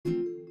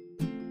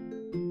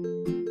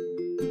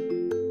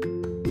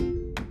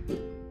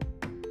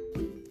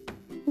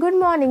Good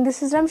morning,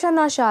 this is Ramsha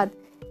Nashad,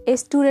 a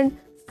student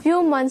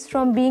few months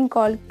from being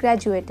called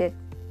graduated.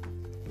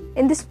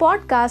 In this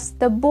podcast,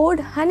 The Bored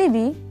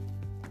Honeybee,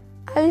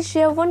 I will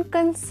share one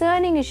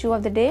concerning issue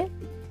of the day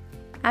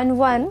and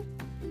one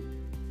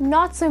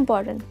not so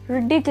important,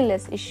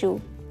 ridiculous issue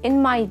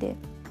in my day.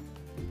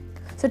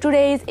 So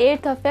today is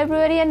 8th of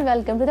February and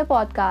welcome to the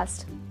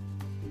podcast.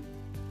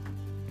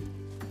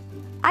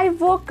 I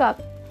woke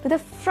up to the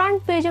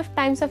front page of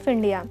Times of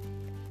India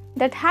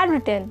that had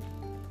written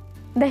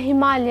the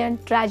Himalayan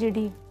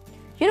tragedy.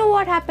 You know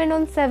what happened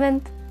on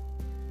 7th?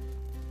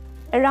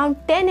 Around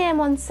 10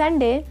 am on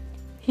Sunday,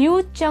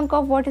 huge chunk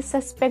of what is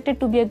suspected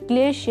to be a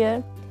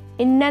glacier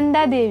in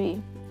Nanda Devi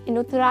in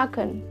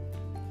Uttarakhand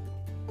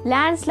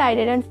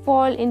landslided and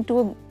fall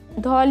into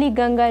Dhauli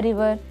Ganga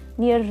river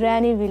near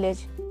Rani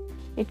village.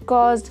 It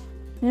caused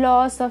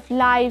loss of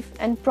life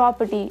and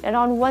property.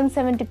 Around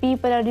 170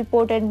 people are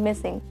reported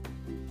missing.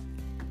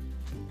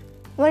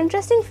 One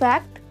interesting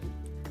fact,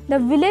 the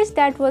village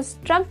that was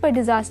struck by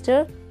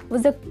disaster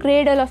was the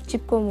cradle of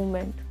Chipko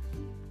movement.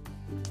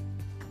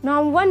 Now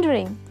I'm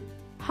wondering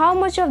how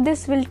much of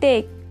this will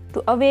take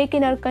to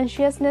awaken our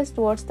consciousness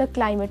towards the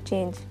climate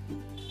change.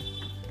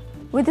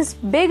 With this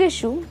big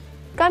issue,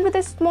 come with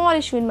a small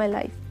issue in my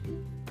life.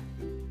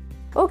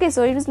 Okay,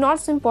 so it was not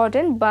so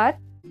important, but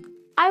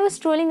I was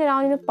strolling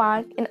around in a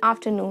park in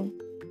afternoon,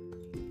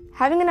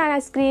 having an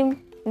ice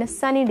cream in a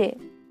sunny day.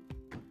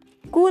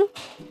 Cool.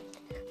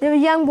 There were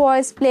young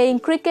boys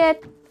playing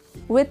cricket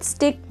with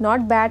stick,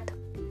 not bat.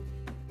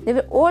 There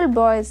were old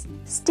boys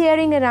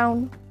staring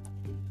around.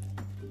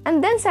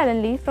 And then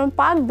suddenly, from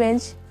park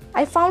bench,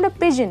 I found a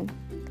pigeon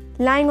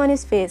lying on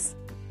his face.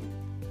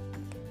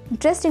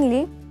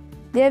 Interestingly,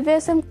 there were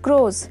some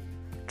crows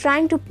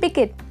trying to pick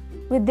it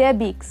with their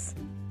beaks.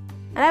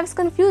 And I was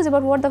confused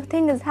about what the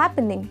thing is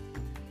happening.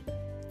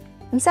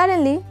 And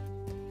suddenly,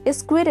 a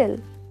squirrel,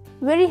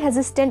 very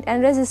hesitant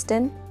and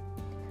resistant,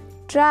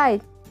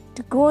 tried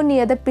to go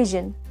near the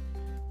pigeon.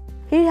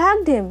 He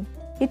hugged him.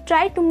 He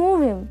tried to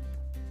move him.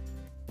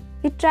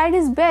 He tried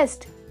his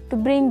best to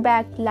bring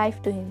back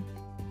life to him.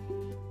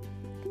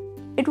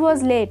 It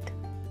was late.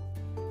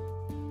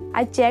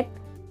 I checked.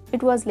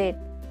 It was late.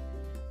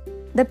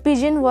 The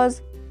pigeon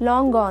was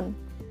long gone.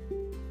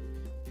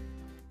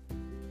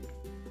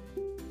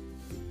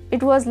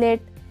 It was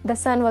late. The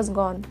sun was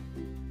gone.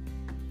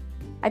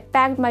 I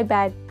packed my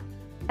bag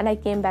and I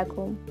came back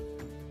home.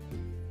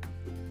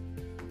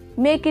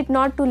 Make it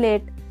not too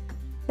late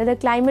that the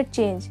climate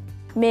change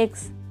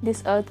makes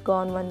this earth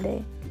gone one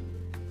day.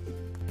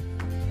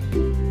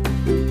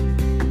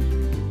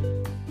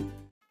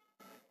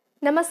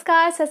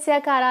 Namaskar,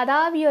 Satyakar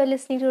Adab. You are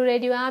listening to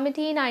Radio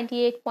Amity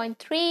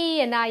 98.3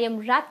 and I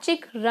am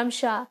Rapchik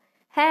Ramsha.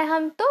 Hai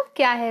hum to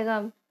kya hai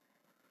gum?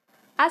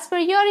 As per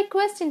your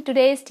request in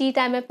today's Tea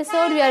Time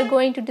episode, we are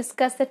going to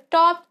discuss the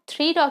top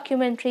 3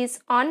 documentaries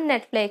on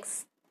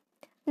Netflix.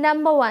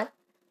 Number 1,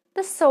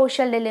 The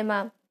Social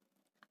Dilemma.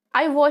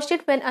 I watched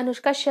it when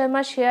Anushka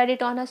Sharma shared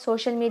it on her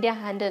social media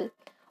handle.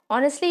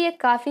 Honestly, ये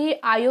काफी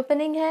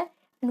eye-opening है,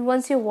 and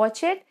once you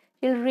watch it,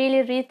 you'll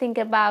really rethink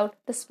about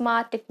the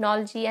smart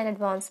technology and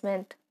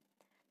advancement.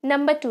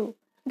 Number 2,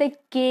 The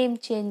Game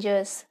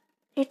Changers.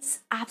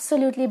 It's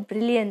absolutely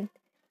brilliant.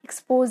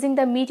 Exposing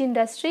the meat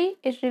industry,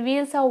 it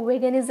reveals how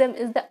veganism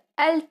is the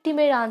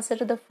ultimate answer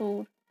to the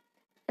food.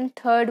 And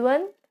third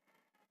one,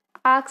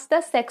 Ask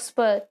the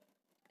Sexpert.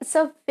 It's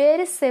a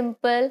very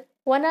simple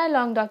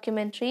 1-hour-long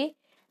documentary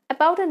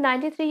about a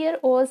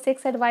 93-year-old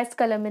sex advice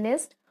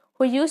columnist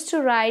who used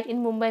to write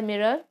in Mumbai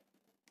Mirror,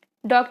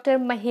 Dr.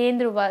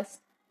 Mahendra Vas.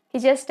 He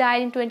just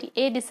died in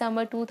 28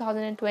 December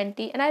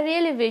 2020 and I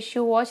really wish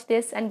you watch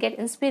this and get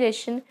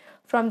inspiration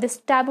from this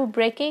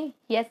taboo-breaking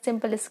yet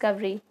simple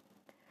discovery.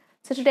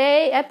 So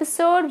today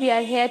episode we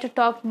are here to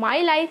talk my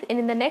life and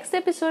in the next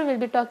episode we'll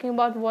be talking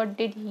about what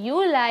did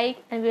you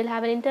like and we'll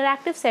have an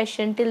interactive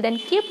session. Till then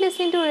keep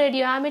listening to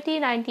Radio Amity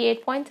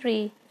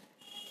 98.3.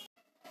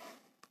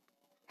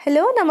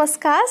 Hello,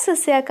 Namaskar,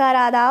 Satyakar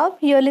Adab.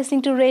 You're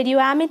listening to Radio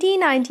Amity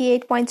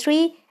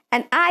 98.3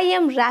 and I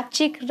am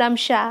Rapchik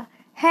Ramsha.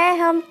 Hai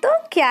hum to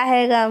kya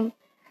hai gum?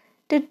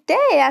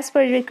 Today, as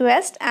per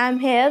request, I'm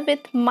here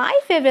with my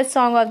favorite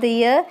song of the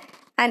year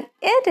and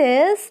it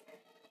is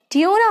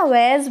Tuna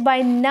West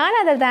by none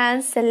other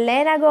than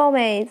Selena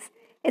Gomez.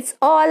 It's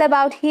all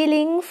about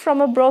healing from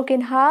a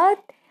broken heart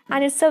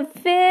and it's a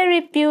very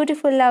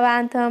beautiful love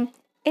anthem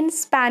in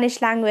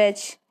Spanish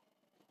language.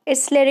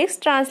 Its lyrics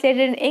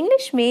translated in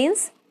English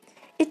means,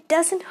 it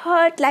doesn't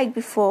hurt like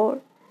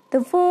before. The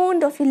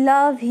wound of your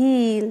love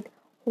healed.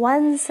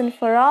 Once and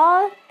for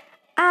all,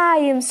 I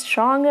am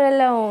stronger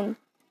alone.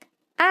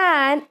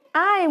 And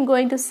I am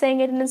going to sing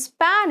it in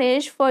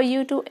Spanish for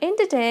you to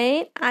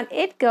entertain and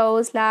it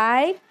goes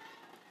like,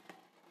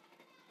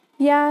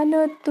 Ya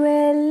no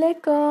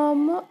duele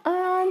como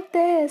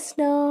antes,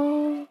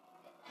 no.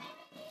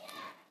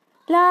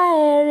 La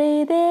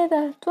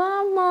herida tu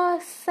amor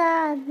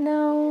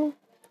sano.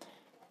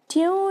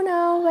 De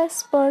una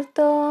vez por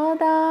todas.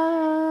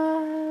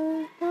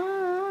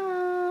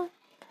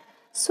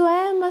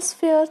 Suema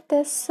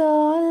führte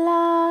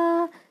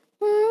sola.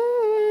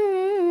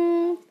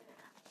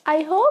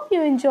 I hope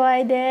you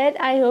enjoyed it.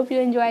 I hope you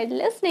enjoyed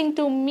listening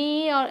to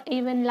me or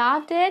even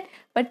laughed it.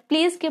 But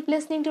please keep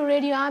listening to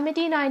Radio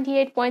Amity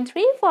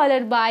 98.3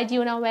 followed by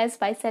Duna West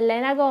by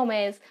Selena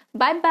Gomez.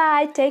 Bye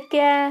bye. Take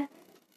care.